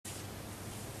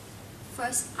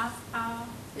First of all,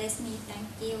 let me thank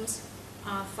you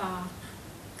all for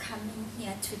coming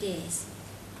here today.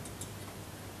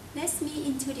 Let me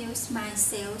introduce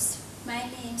myself. My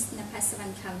name is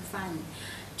Swrn.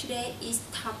 Today is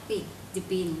topic the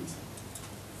bin.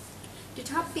 The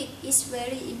topic is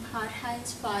very important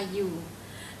for you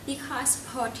because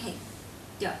protect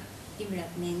the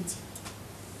environment.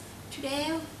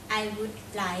 Today I would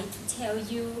like to tell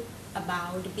you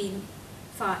about the bin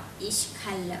for each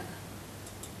color.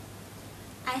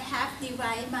 I have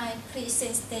divided my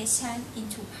presentation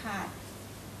into parts.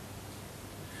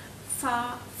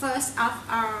 First of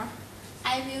all,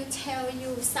 I will tell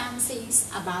you some things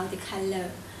about the color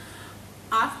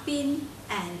of bin,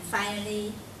 and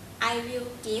finally I will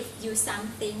give you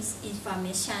some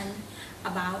information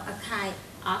about a kind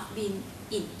of bin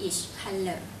in each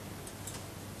color.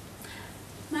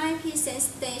 My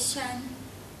presentation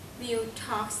will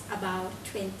talk about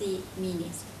 20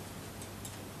 minutes.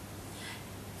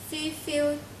 Feel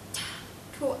free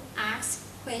to ask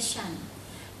questions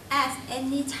at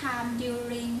any time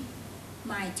during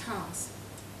my talks.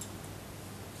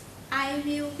 I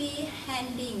will be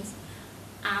handing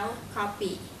out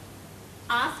copy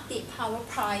of the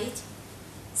PowerPoint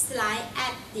slide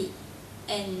at the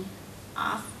end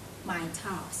of my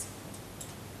talks.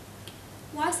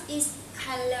 What is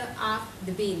color of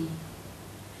the bin?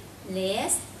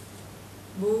 Red,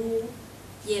 blue,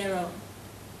 yellow,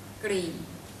 green.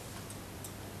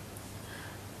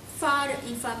 For the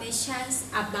information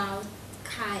about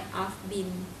kind of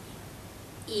bin,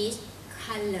 each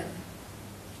color.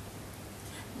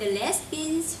 The red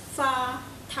bins for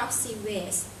toxic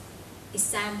waste.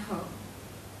 Example: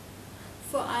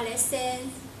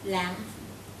 fluorescent lamp,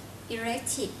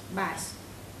 electric bulb,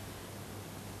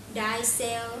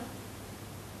 diesel,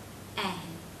 and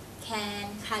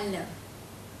can color.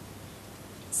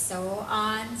 So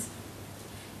on.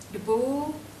 The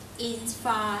blue is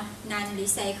for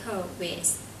non-recycled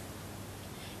waste.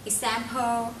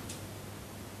 Example: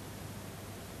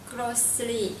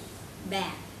 grocery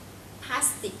bag,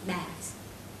 plastic bags,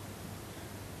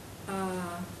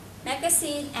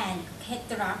 magazine and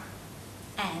catalog,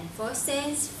 and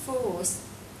frozen foods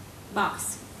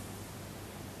box,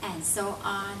 and so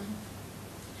on.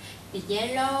 The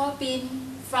yellow bin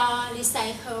for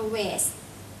recycled waste.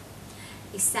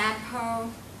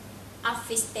 Example: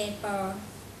 office paper,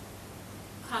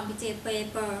 computer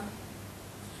paper,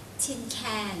 tin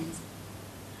cans,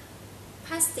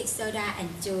 plastic soda and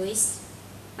juice,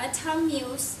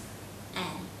 buttermilk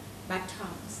and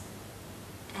buttons,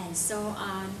 and so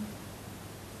on.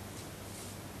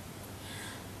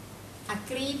 A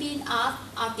green bin of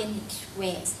organic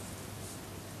waste.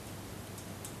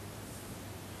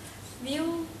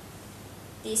 Will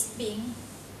this bring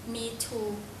me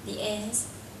to the end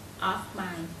of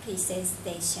my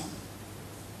presentation.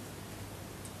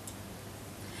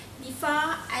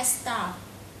 Before I start,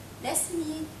 let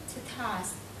me to talk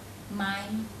my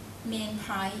main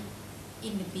point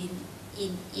in the bin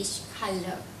in each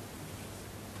color.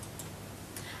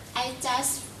 I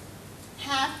just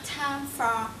have time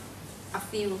for a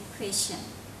few questions.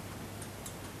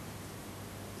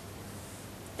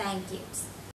 Thank you.